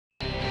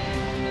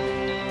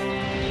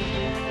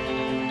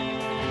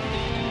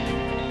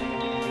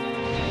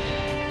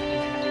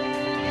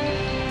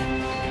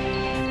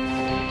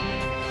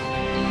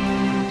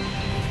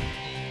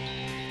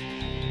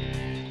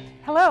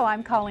Hello,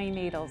 I'm Colleen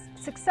Needles.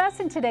 Success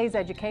in today's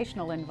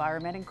educational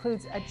environment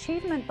includes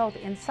achievement both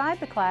inside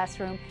the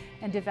classroom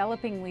and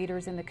developing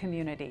leaders in the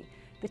community.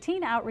 The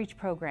Teen Outreach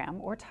Program,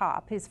 or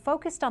TOP, is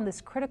focused on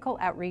this critical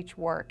outreach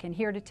work. And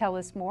here to tell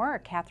us more are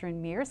Katherine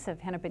Meerse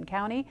of Hennepin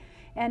County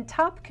and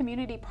TOP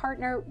community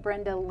partner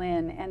Brenda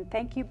Lynn. And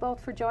thank you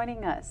both for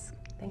joining us.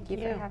 Thank you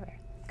for having us.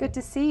 Good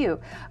to see you.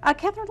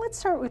 Katherine, let's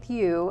start with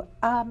you.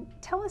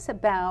 Tell us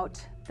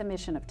about the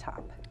mission of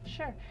TOP.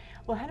 Sure.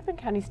 Well, Hennepin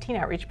County's Teen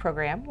Outreach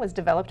Program was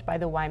developed by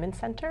the Wyman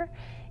Center.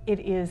 It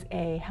is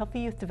a healthy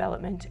youth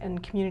development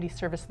and community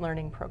service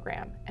learning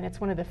program, and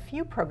it's one of the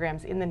few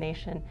programs in the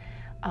nation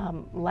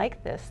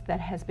like this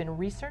that has been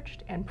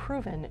researched and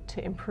proven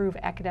to improve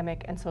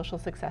academic and social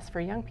success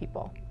for young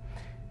people.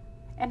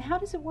 And how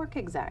does it work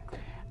exactly?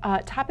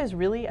 TOP is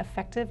really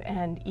effective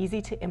and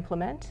easy to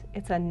implement.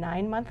 It's a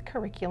 9-month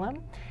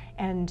curriculum,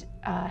 and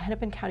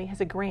Hennepin County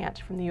has a grant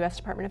from the U.S.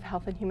 Department of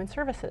Health and Human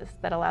Services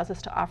that allows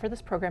us to offer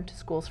this program to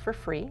schools for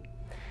free.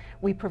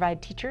 We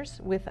provide teachers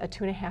with a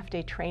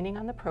 2.5-day training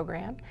on the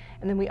program,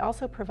 and then we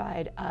also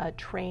provide a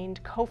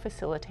trained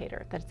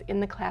co-facilitator that's in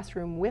the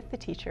classroom with the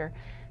teacher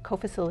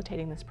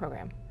co-facilitating this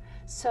program.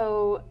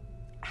 So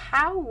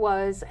how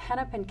was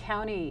Hennepin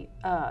County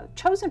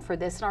chosen for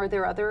this, and are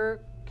there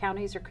other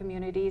counties or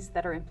communities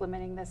that are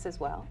implementing this as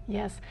well?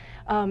 Yes.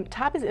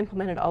 TOP is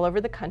implemented all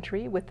over the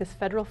country. With this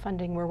federal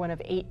funding, we're one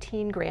of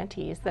 18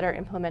 grantees that are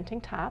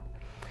implementing TOP.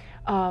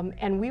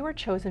 And we were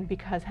chosen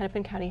because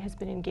Hennepin County has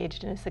been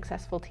engaged in a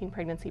successful teen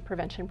pregnancy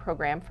prevention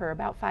program for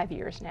about 5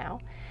 years now.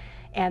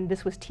 And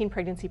this was teen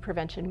pregnancy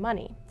prevention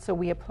money. So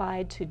we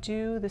applied to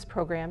do this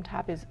program.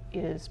 TOP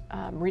is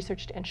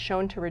researched and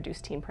shown to reduce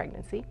teen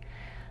pregnancy.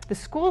 The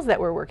schools that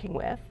we're working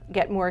with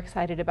get more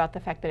excited about the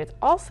fact that it's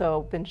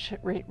also been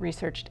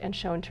researched and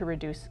shown to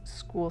reduce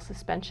school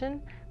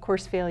suspension,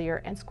 course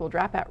failure, and school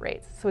dropout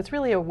rates. So it's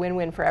really a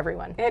win-win for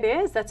everyone. It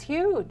is. That's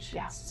huge.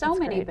 Yeah, so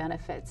many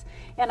benefits.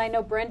 And I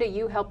know, Brenda,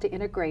 you helped to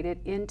integrate it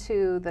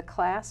into the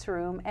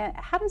classroom. And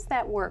how does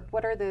that work?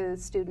 What are the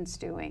students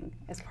doing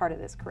as part of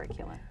this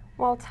curriculum?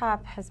 Well,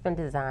 TOP has been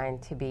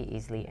designed to be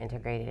easily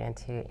integrated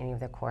into any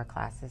of the core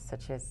classes,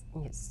 such as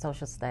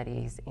social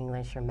studies,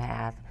 English, or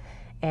math.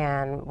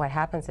 And what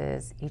happens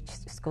is each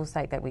school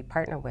site that we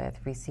partner with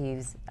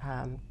receives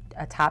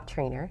a TOP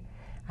trainer,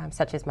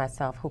 such as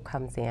myself, who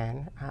comes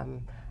in,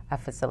 a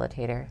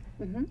facilitator.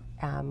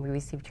 We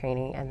receive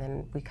training, and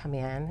then we come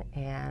in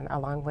and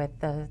along with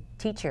the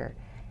teacher,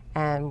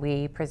 and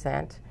we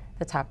present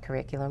the TOP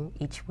curriculum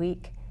each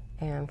week.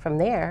 And from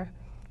there,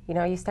 you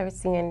know, you start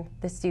seeing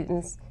the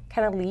students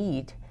kind of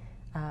lead.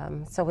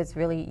 So it's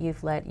really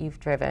youth-led,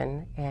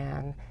 youth-driven,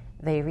 and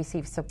they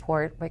receive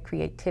support with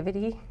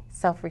creativity,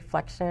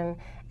 self-reflection,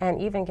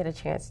 and even get a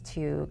chance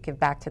to give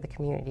back to the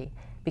community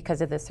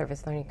because of the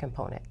service learning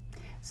component.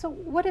 So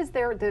what is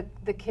the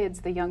kids,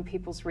 the young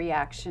people's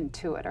reaction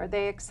to it? Are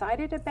they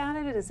excited about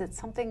it? Is it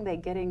something they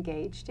get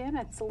engaged in?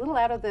 It's a little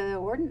out of the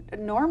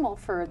normal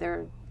for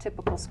their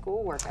typical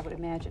schoolwork. I would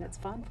imagine it's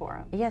fun for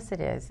them. Yes, it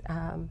is.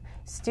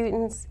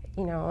 Students,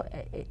 you know,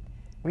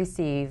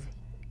 receive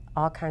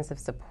all kinds of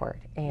support,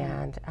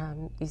 and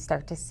you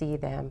start to see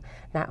them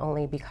not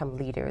only become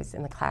leaders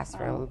in the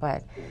classroom,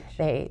 but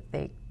they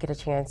get a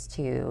chance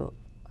to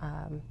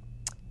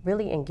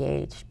really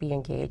be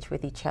engaged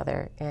with each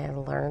other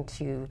and learn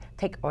to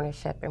take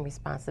ownership and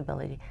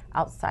responsibility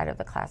outside of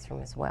the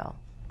classroom as well.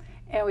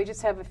 And we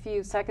just have a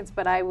few seconds,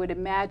 but I would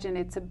imagine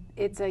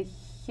it's a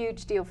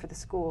huge deal for the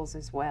schools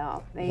as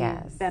well. They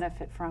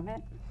benefit from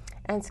it.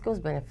 And schools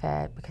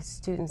benefit because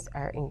students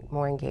are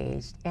more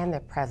engaged and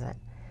they're present.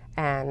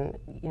 And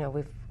you know,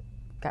 we've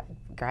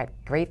got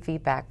great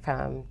feedback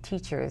from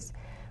teachers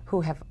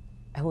who have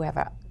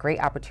a great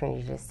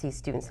opportunity to see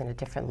students in a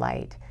different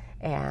light.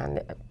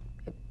 And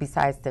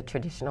besides the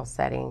traditional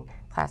setting,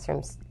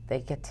 classrooms,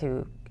 they get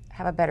to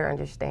have a better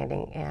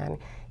understanding and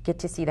get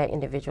to see that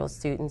individual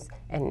students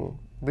and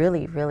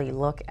really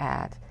look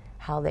at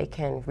how they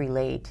can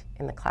relate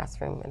in the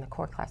classroom, in the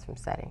core classroom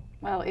setting.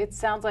 Well, it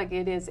sounds like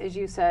it is, as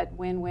you said,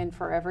 win-win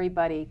for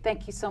everybody.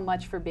 Thank you so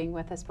much for being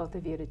with us, both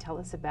of you, to tell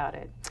us about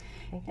it.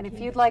 And if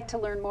you'd like to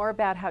learn more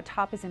about how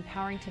TOP is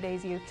empowering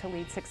today's youth to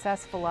lead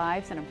successful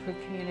lives and improve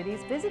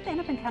communities, visit the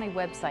Hennepin County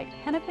website,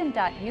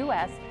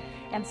 hennepin.us,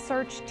 and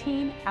search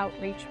Teen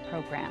Outreach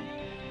Program.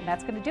 And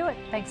that's going to do it.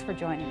 Thanks for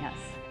joining us.